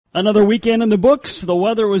Another weekend in the books. The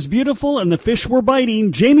weather was beautiful and the fish were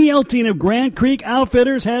biting. Jamie Elting of Grant Creek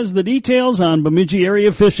Outfitters has the details on Bemidji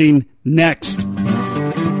area fishing next.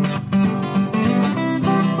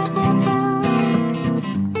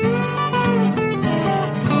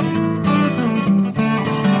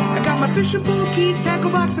 Fishing pole, keys,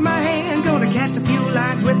 tackle box in my hand. Gonna cast a few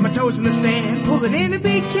lines with my toes in the sand. Pulling in a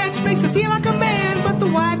big catch makes me feel like a man. But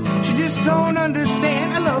the wife, she just don't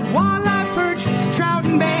understand. I love walleye, perch, trout,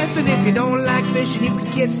 and bass. And if you don't like fishing, you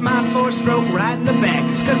can kiss my four-stroke right in the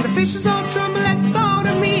back. Cause the fishes all tremble at the thought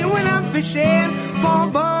of me when I'm fishing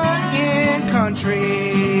Paul Bunyan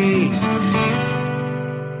country.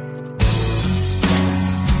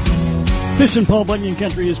 Fishing Paul Bunyan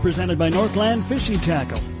Country is presented by Northland Fishing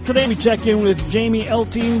Tackle. Today we check in with Jamie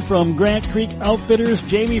Elting from Grant Creek Outfitters.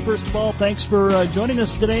 Jamie, first of all, thanks for joining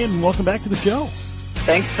us today and welcome back to the show.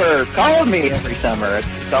 Thanks for calling me every summer.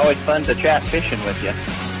 It's always fun to chat fishing with you.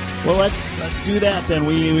 Well, let's do that then.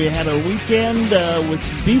 We had a weekend with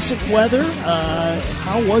some decent weather.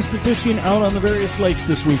 How was the fishing out on the various lakes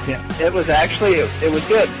this weekend? It was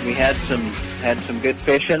good. We had some good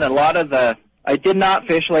fishing. I did not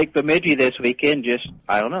fish Lake Bemidji this weekend.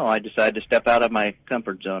 I decided to step out of my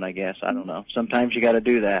comfort zone, I guess. I don't know. Sometimes you got to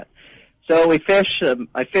do that. So I fished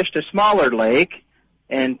a smaller lake,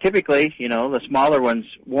 and typically, the smaller ones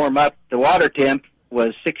warm up. The water temp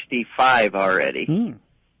was 65 already.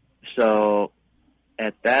 So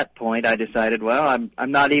at that point, I decided, well,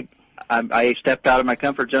 I stepped out of my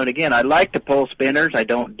comfort zone again. I like to pull spinners. I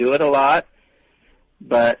don't do it a lot,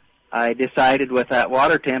 but I decided with that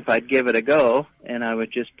water temp I'd give it a go, and I was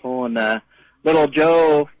just pulling a Little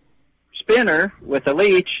Joe spinner with a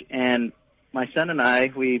leech, and my son and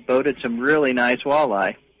I, we boated some really nice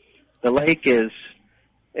walleye. The lake it's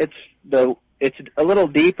a little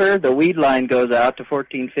deeper. The weed line goes out to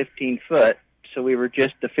 14, 15 foot, so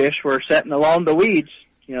the fish were setting along the weeds,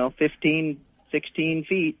 15, 16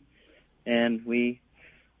 feet, and we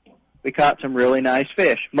caught some really nice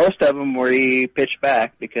fish. Most of them we pitched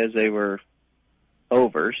back because they were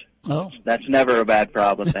overs. Oh. That's never a bad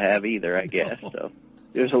problem to have either, I guess. So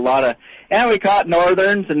there's a lot and we caught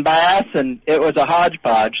northerns and bass, and it was a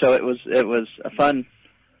hodgepodge. So it was a fun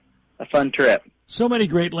trip. So many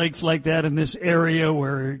great lakes like that in this area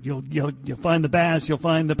where you'll find the bass, you'll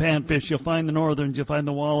find the panfish, you'll find the northerns, you'll find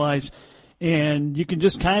the walleyes. And you can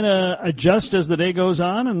just kind of adjust as the day goes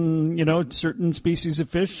on, and, certain species of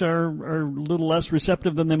fish are a little less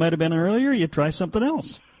receptive than they might have been earlier. You try something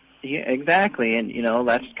else. Yeah, exactly. And,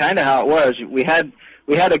 that's kind of how it was. We had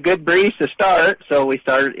a good breeze to start, so it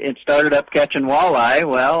started up catching walleye.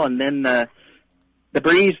 Well, and then the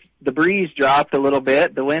breeze dropped a little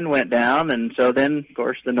bit, the wind went down, and so then, of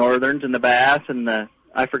course, the northerns and the bass, and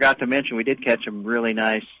I forgot to mention, we did catch some really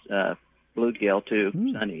nice bluegill, too,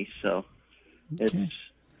 sunnies, so. Okay.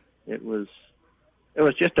 It was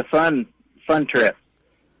just a fun trip.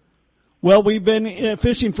 Well, we've been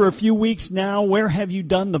fishing for a few weeks now. Where have you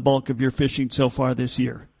done the bulk of your fishing so far this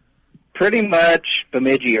year? Pretty much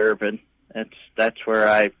Bemidji Urban. That's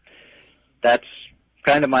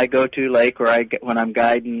kind of my go-to lake when I'm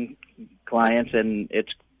guiding clients, and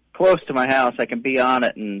it's close to my house. I can be on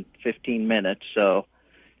it in 15 minutes. So,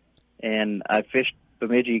 and I've fished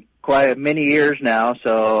Bemidji quite many years now,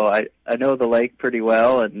 so I know the lake pretty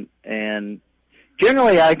well, and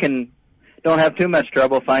generally don't have too much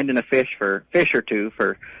trouble finding a fish or two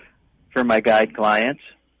for my guide clients.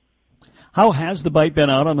 How has the bite been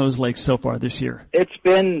out on those lakes so far this year? It's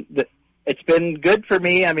been good for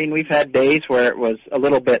me. I mean, we've had days where it was a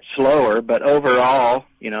little bit slower, but overall,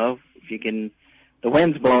 the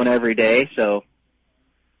wind's blowing every day, so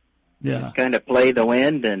yeah, kind of play the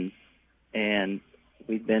wind, and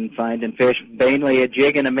we've been finding fish, mainly a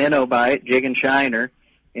jig and a minnow bite, jig and shiner,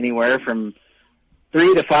 anywhere from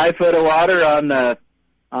 3 to 5 foot of water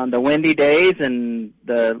on the windy days, and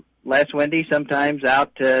the less windy sometimes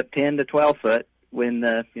out to 10 to 12 foot when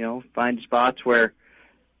find spots where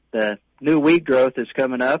the new weed growth is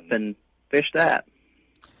coming up and fish that.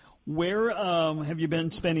 Where have you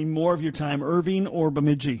been spending more of your time, Irving or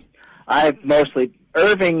Bemidji? I've mostly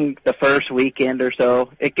Irving the first weekend or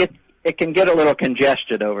so. It can get a little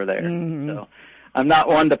congested over there. Mm-hmm. So I'm not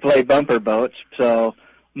one to play bumper boats, so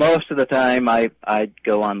most of the time I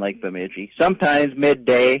go on Lake Bemidji. Sometimes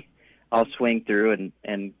midday I'll swing through,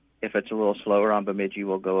 and if it's a little slower on Bemidji,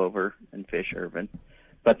 we'll go over and fish Irving.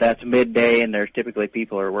 But that's midday, and there's typically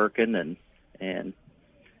people are working, and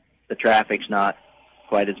the traffic's not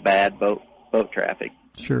quite as bad, boat traffic.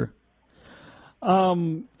 Sure.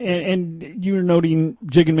 And you're noting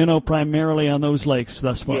jig and minnow primarily on those lakes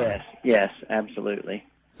thus far. Yes, absolutely.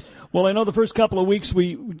 Well, I know the first couple of weeks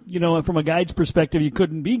from a guide's perspective, you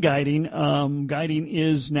couldn't be guiding. Guiding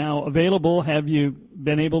is now available. Have you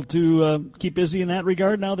been able to keep busy in that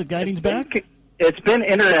regard now that guiding's back? It's been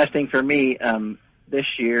interesting for me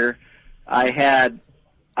this year. I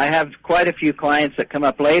have quite a few clients that come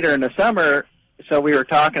up later in the summer, so we were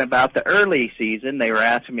talking about the early season. They were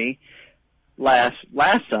asking me last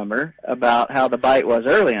summer about how the bite was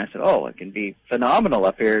early, and I said, it can be phenomenal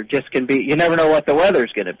up here. You never know what the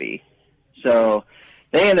weather's going to be. So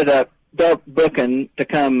they ended up booking to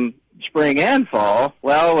come spring and fall.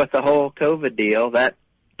 Well, with the whole COVID deal, that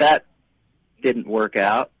didn't work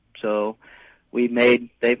out. So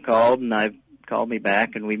they've called, and I've called me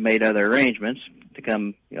back, and we made other arrangements to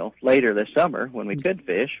come, later this summer when we could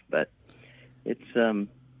fish. But it's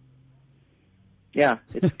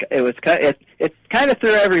it kind of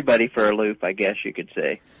threw everybody for a loop, I guess you could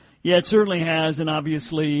say. Yeah, it certainly has, and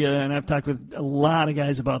obviously, and I've talked with a lot of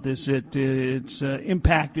guys about this. It's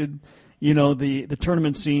impacted, the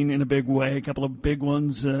tournament scene in a big way. A couple of big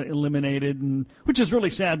ones eliminated, and which is really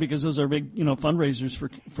sad because those are big, fundraisers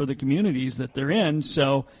for the communities that they're in.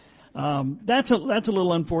 So that's a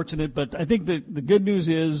little unfortunate. But I think the good news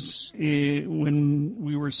is when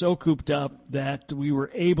we were so cooped up that we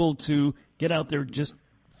were able to get out there, just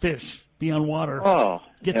fish, be on water,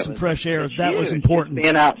 get some fresh air. That was important. Just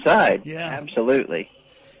being outside. Yeah, absolutely.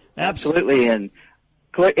 And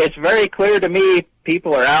it's very clear to me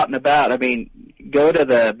people are out and about. I mean, go to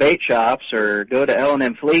the bait shops or go to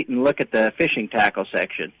L&M Fleet and look at the fishing tackle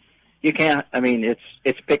section. You can't. I mean,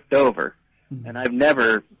 it's picked over, and I've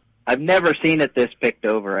never seen it this picked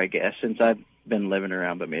over, I guess, since I've been living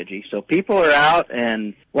around Bemidji. So people are out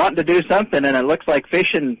and wanting to do something, and it looks like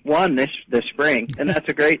fishing won this spring, and that's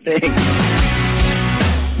a great thing.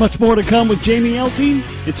 Much more to come with Jamie Elty.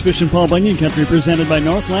 It's Fishin' Paul Bunyan Country, presented by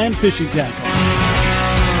Northland Fishing Tackle.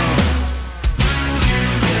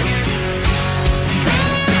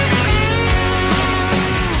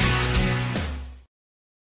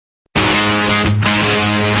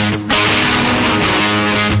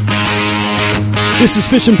 This is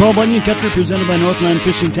Fishin' Paul Bunyan Country, presented by Northland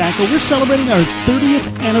Fishing Tackle. We're celebrating our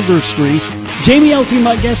 30th anniversary. Jamie Elty,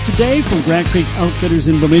 my guest today from Grant Creek Outfitters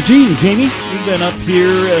in Bemidji. And Jamie, you've been up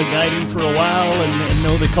here guiding for a while and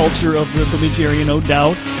know the culture of the Bemidji area, no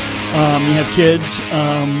doubt. You have kids.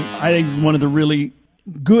 I think one of the really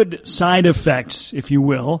good side effects, if you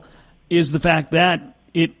will, is the fact that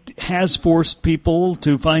it has forced people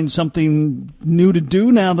to find something new to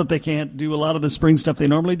do now that they can't do a lot of the spring stuff they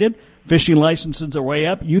normally did. Fishing licenses are way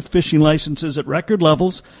up. Youth fishing licenses at record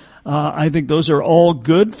levels. I think those are all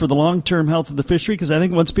good for the long-term health of the fishery, because I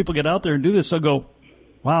think once people get out there and do this, they'll go,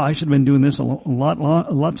 wow, I should have been doing this a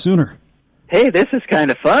lot sooner. Hey, this is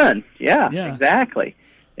kind of fun. Yeah.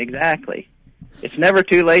 Exactly. It's never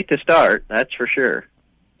too late to start, that's for sure.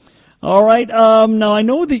 All right. Now, I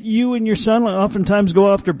know that you and your son oftentimes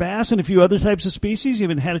go after bass and a few other types of species. You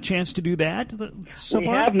haven't had a chance to do that so far? We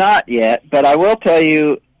have not yet, but I will tell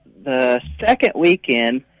you, the second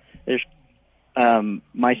weekend, there's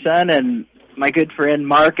my son and my good friend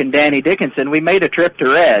Mark and Danny Dickinson, we made a trip to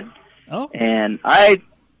Red. Oh. And I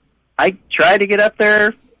try to get up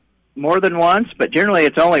there more than once, but generally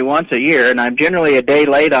it's only once a year, and I'm generally a day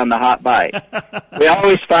late on the hot bite. We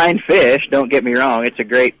always find fish, don't get me wrong. It's a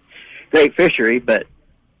great fishery, but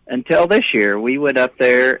until this year, we went up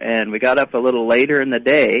there and we got up a little later in the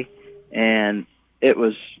day, and it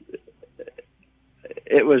was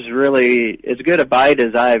really as good a bite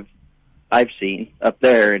as I've seen up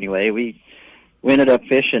there anyway. We ended up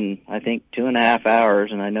fishing, I think, 2.5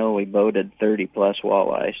 hours, and I know we boated 30 plus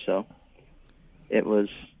walleyes, so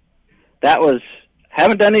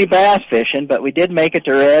haven't done any bass fishing, but we did make it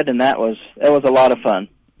to Red, and that was a lot of fun.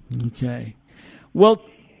 Okay. Well,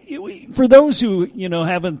 for those who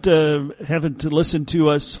haven't listened to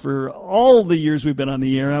us for all the years we've been on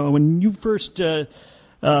the air, when you first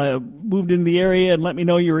moved into the area and let me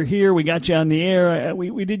know you were here, we got you on the air.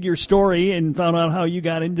 We did your story and found out how you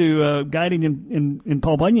got into guiding in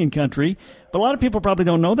Paul Bunyan Country. But a lot of people probably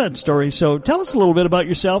don't know that story. So tell us a little bit about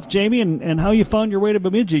yourself, Jamie, and how you found your way to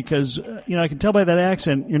Bemidji, because I can tell by that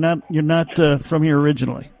accent you're not from here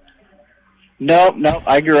originally. No,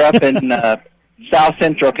 I grew up in South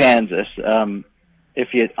Central Kansas. On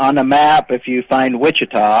the map, if you find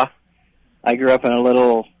Wichita, I grew up in a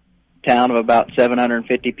little town of about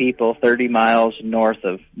 750 people, 30 miles north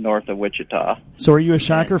of Wichita. So, are you a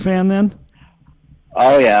Shocker fan then?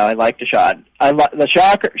 Oh yeah, I like the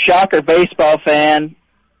Shocker baseball fan.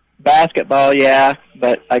 Basketball, yeah,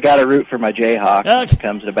 but I got to root for my Jayhawks when it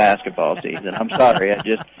comes to basketball season. I'm sorry,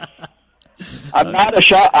 I'm not a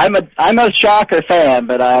shock. I'm a Shocker fan,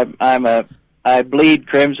 but I bleed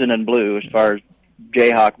crimson and blue as far as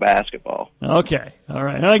Jayhawk basketball. Okay, all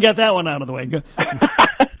right. I got that one out of the way.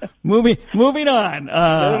 Moving on.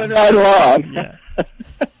 Moving right along. Yeah.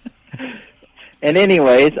 And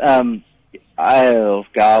anyways,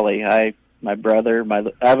 golly, my brother, I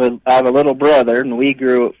have a little brother, and we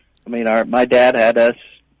grew. I mean, my dad had us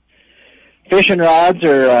fishing rods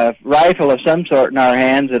or a rifle of some sort in our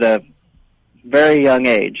hands at a very young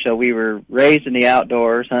age. So we were raised in the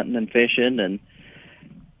outdoors, hunting and fishing, and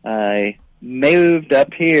I moved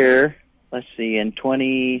up here, let's see, in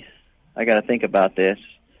I got to think about this.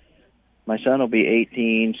 My son will be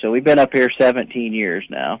 18, so we've been up here 17 years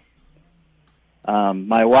now.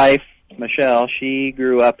 My wife, Michelle, she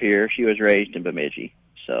grew up here. She was raised in Bemidji.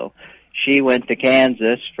 So she went to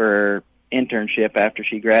Kansas for internship after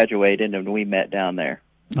she graduated, and we met down there.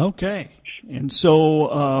 Okay. And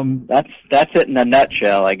so that's it in a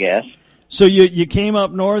nutshell, I guess. So you came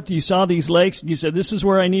up north, you saw these lakes, and you said, "This is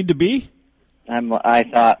where I need to be." I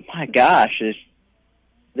thought, my gosh,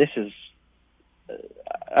 this is.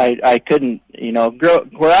 I couldn't,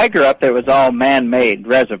 where I grew up, there was all man-made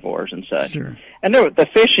reservoirs and such. Sure. And the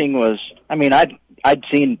fishing was. I mean, I'd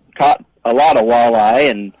caught a lot of walleye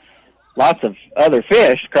and lots of other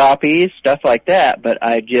fish, crappies, stuff like that. But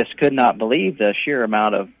I just could not believe the sheer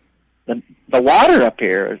amount of the water up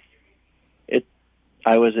here. If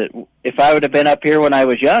I would have been up here when I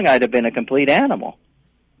was young, I'd have been a complete animal.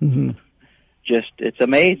 Mm-hmm. Just, it's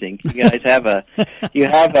amazing. You guys have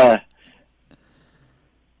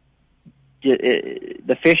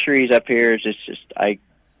the fisheries up here is just I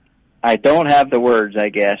don't have the words, I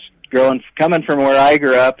guess. Coming from where I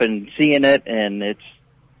grew up and seeing it, and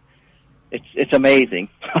it's amazing.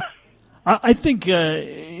 I think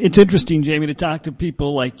it's interesting, Jamie, to talk to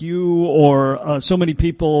people like you or so many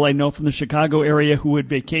people I know from the Chicago area who would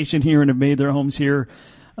vacation here and have made their homes here.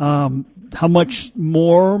 How much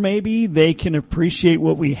more maybe they can appreciate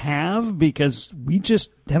what we have because we just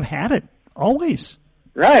have had it always.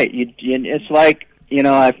 Right. It's like,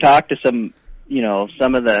 I've talked to some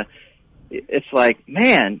of the. It's like,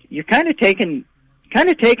 man, you're kind of taking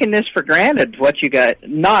this for granted. What you got?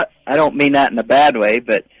 Not, I don't mean that in a bad way,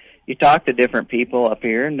 but you talk to different people up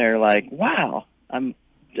here, and they're like, "Wow,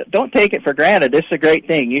 don't take it for granted. This is a great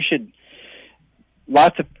thing. You should."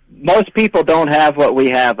 Most people don't have what we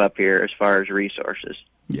have up here as far as resources.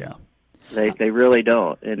 Yeah, they really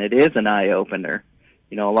don't, and it is an eye opener.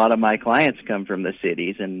 A lot of my clients come from the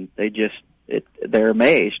cities, and they're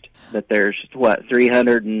amazed that there's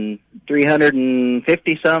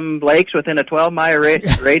 350 some lakes within a 12-mile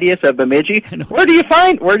radius of Bemidji. Where do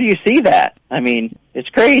you see that? I mean, it's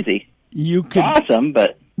crazy. Awesome,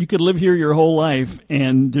 but you could live here your whole life,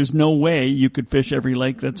 and there's no way you could fish every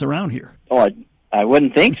lake that's around here. Oh, I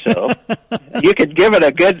wouldn't think so. You could give it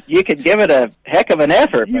a heck of an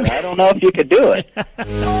effort, but I don't know if you could do it.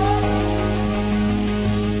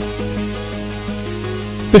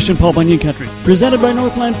 Fishing Paul Bunyan Country, presented by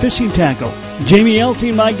Northland Fishing Tackle. Jamie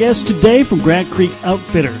Elty, my guest today from Grant Creek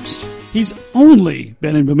Outfitters. He's only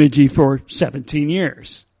been in Bemidji for 17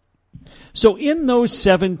 years. So in those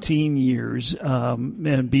 17 years,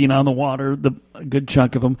 and being on the water, a good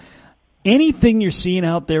chunk of them, anything you're seeing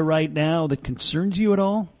out there right now that concerns you at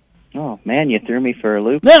all? Oh, man, you threw me for a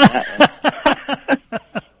loop.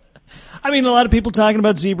 I mean, a lot of people talking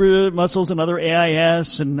about zebra mussels and other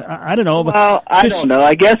AIS, and I don't know. Well, I don't know.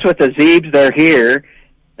 I guess with the zebes, they're here,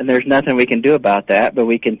 and there's nothing we can do about that, but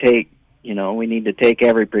we can take, we need to take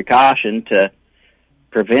every precaution to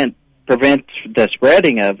prevent the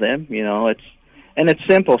spreading of them, it's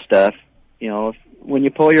simple stuff. When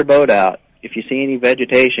you pull your boat out, if you see any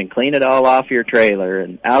vegetation, clean it all off your trailer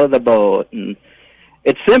and out of the boat, and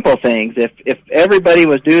it's simple things. If everybody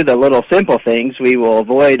was do the little simple things, we will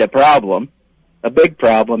avoid a big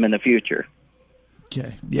problem in the future.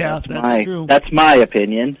 Okay, yeah, that's true. That's my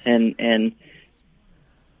opinion, and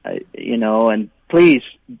please,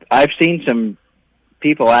 I've seen some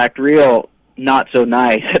people act real not so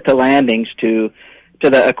nice at the landings to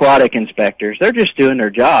the aquatic inspectors. They're just doing their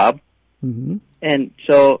job, and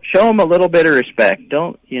so show them a little bit of respect.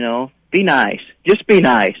 Don't be nice. Just be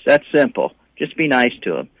nice. That's simple. Just be nice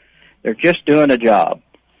to them. They're just doing a job.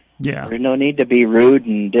 Yeah. There's no need to be rude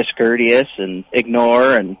and discourteous and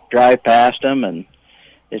ignore and drive past them. And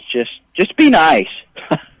it's just be nice.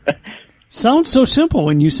 Sounds so simple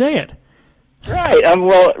when you say it. Right.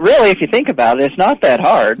 Well, really, if you think about it, it's not that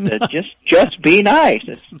hard. No. Just be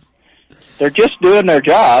nice. They're just doing their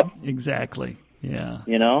job. Exactly. Yeah.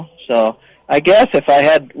 So I guess if I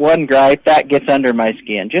had one gripe, that gets under my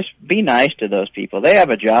skin. Just be nice to those people. They have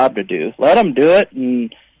a job to do. Let them do it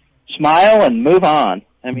and smile and move on.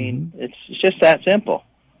 I mean, it's just that simple.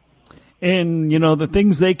 And, the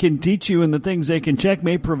things they can teach you and the things they can check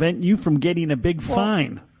may prevent you from getting a big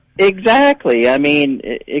fine. Exactly. I mean,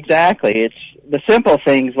 exactly. It's the simple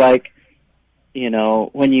things like,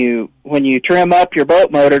 when you trim up your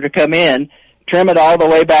boat motor to come in, trim it all the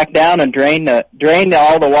way back down and drain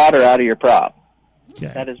all the water out of your prop.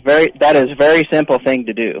 Okay. That is a very simple thing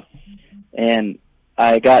to do. And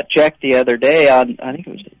I got checked the other day on, I think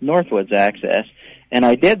it was Northwoods Access, and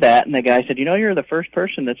I did that, and the guy said, you're the first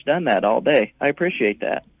person that's done that all day. I appreciate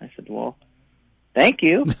that. I said, well, thank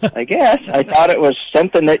you, I guess. I thought it was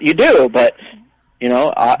something that you do, but,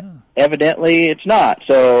 evidently it's not.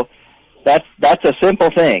 So that's a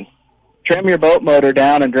simple thing. Trim your boat motor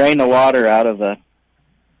down and drain the water out of the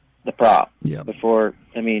prop before.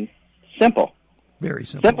 I mean, simple. Very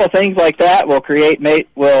simple. Simple things like that will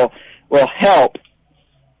help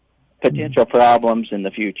potential problems in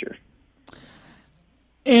the future.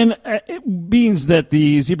 And it means that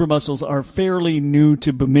the zebra mussels are fairly new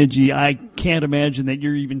to Bemidji. I can't imagine that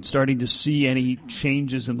you're even starting to see any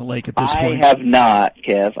changes in the lake at this point. I have not,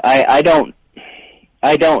 Kev. I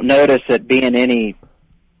don't notice it being any.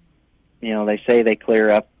 They say they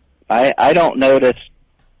clear up. I don't notice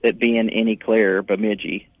it being any clearer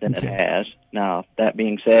Bemidji than it has. Now, that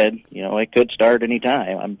being said, it could start any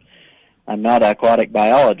time. I'm not an aquatic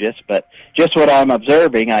biologist, but just what I'm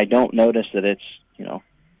observing, I don't notice that it's,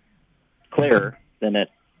 clearer than it,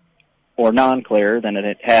 or non-clear than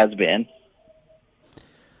it has been.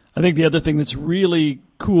 I think the other thing that's really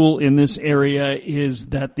cool in this area is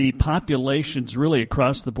that the populations really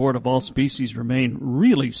across the board of all species remain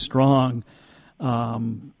really strong.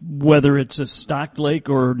 Whether it's a stocked lake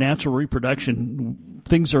or natural reproduction,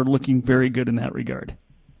 things are looking very good in that regard.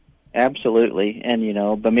 Absolutely. And,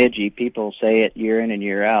 Bemidji, people say it year in and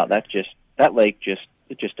year out. That lake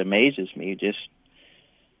just amazes me just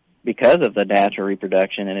because of the natural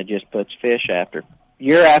reproduction, and it just puts fish after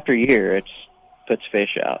year, it puts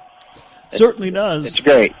fish out. Certainly does. It's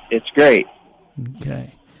great. It's great.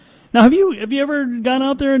 Okay. Now, have you ever gone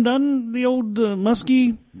out there and done the old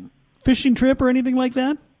muskie fishing trip or anything like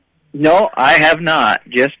that? No, I have not.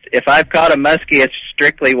 Just if I've caught a muskie, it's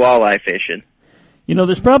strictly walleye fishing.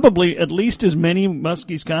 There's probably at least as many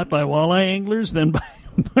muskies caught by walleye anglers than by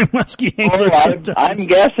muskie anglers. I'm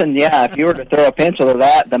guessing, if you were to throw a pencil to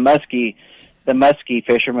that, the muskie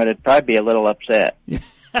fisherman would probably be a little upset.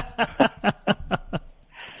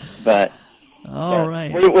 But all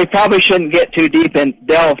right, we probably shouldn't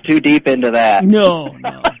delve too deep into that. No.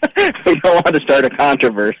 We don't want to start a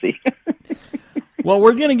controversy. Well,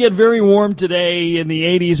 we're going to get very warm today in the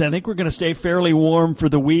 80s. I think we're going to stay fairly warm for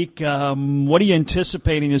the week. What are you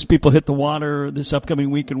anticipating as people hit the water this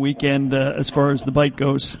upcoming week and weekend as far as the bite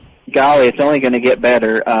goes? Golly, it's only going to get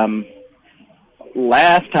better.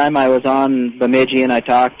 Last time I was on Bemidji and I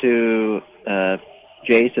talked to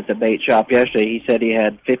Jace at the bait shop yesterday, he said he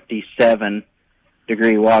had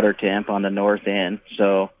 57-degree water temp on the north end.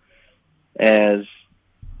 So as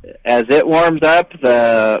it warms up,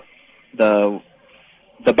 the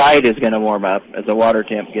bite is going to warm up as the water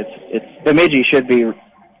temp Bemidji should be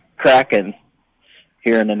cracking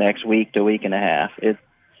here in the next week to week and a half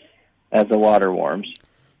as the water warms.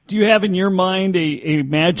 Do you have in your mind a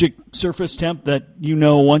magic surface temp that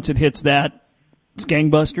once it hits that, it's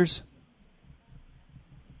gangbusters?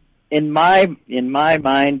 In my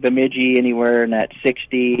mind, Bemidji anywhere in that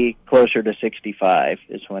 60, closer to 65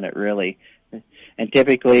 is when it really, and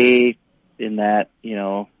typically in that,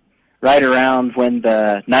 right around when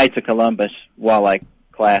the Knights of Columbus Walleye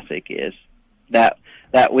Classic is. That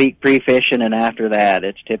week pre-fishing, and after that,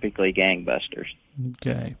 it's typically gangbusters.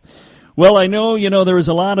 Okay. Well, I know, there was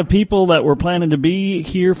a lot of people that were planning to be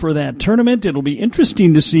here for that tournament. It'll be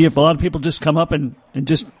interesting to see if a lot of people just come up and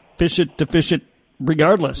just fish it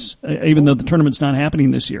regardless, even though the tournament's not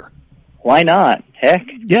happening this year. Why not? Heck.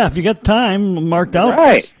 Yeah, if you got time marked out.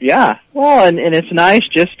 Right, yeah. Well, and it's nice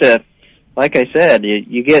just to, like I said,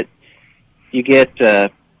 you get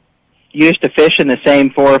used to fishing the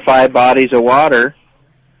same 4 or 5 bodies of water.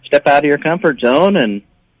 Step out of your comfort zone and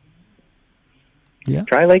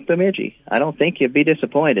try Lake Bemidji. I don't think you'd be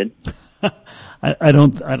disappointed. I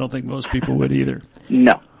don't think most people would either.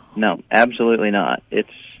 No, absolutely not.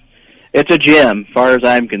 It's a gem, as far as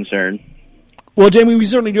I'm concerned. Well, Jamie, we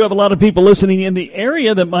certainly do have a lot of people listening in the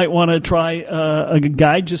area that might want to try a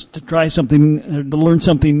guide just to try something, to learn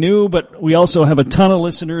something new. But we also have a ton of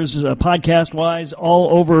listeners, podcast-wise,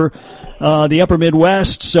 all over the upper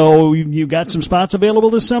Midwest. So you got some spots available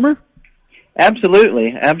this summer?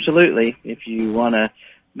 Absolutely. If you want to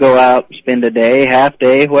go out, spend a day, half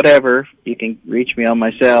day, whatever, you can reach me on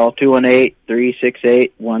my cell,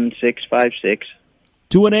 218-368-1656.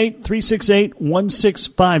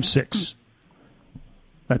 218-368-1656.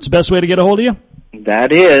 That's the best way to get a hold of you?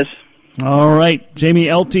 That is. All right. Jamie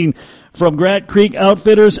Elting from Grat Creek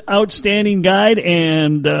Outfitters, outstanding guide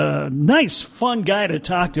and nice, fun guy to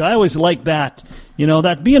talk to. I always like that. You know,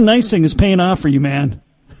 that being nice thing is paying off for you, man.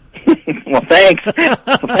 Well, thanks.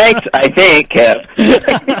 Thanks, I think, Kev.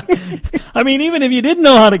 I mean, even if you didn't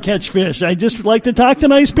know how to catch fish, I just like to talk to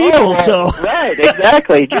nice people. Right,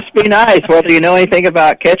 exactly. Just be nice, whether you know anything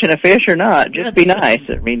about catching a fish or not. Just be nice.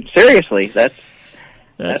 I mean, seriously, that's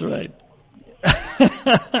right.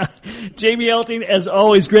 Jamie Elting, as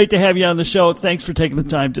always, great to have you on the show. Thanks for taking the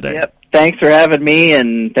time today. Yep. Thanks for having me,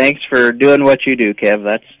 and thanks for doing what you do,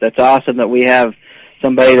 Kev. That's awesome that we have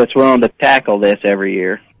somebody that's willing to tackle this every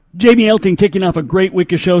year. Jamie Elting kicking off a great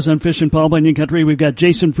week of shows on Fishin' Paul Bunyan Country. We've got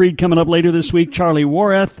Jason Freed coming up later this week, Charlie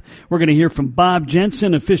Wareth. We're going to hear from Bob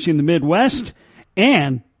Jensen of Fishing the Midwest.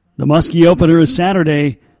 And the Muskie opener is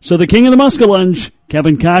Saturday. So the king of the Muskellunge,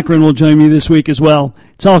 Kevin Cochran, will join me this week as well.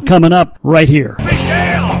 It's all coming up right here.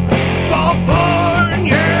 Fishin' Paul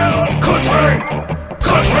Bunyan Country.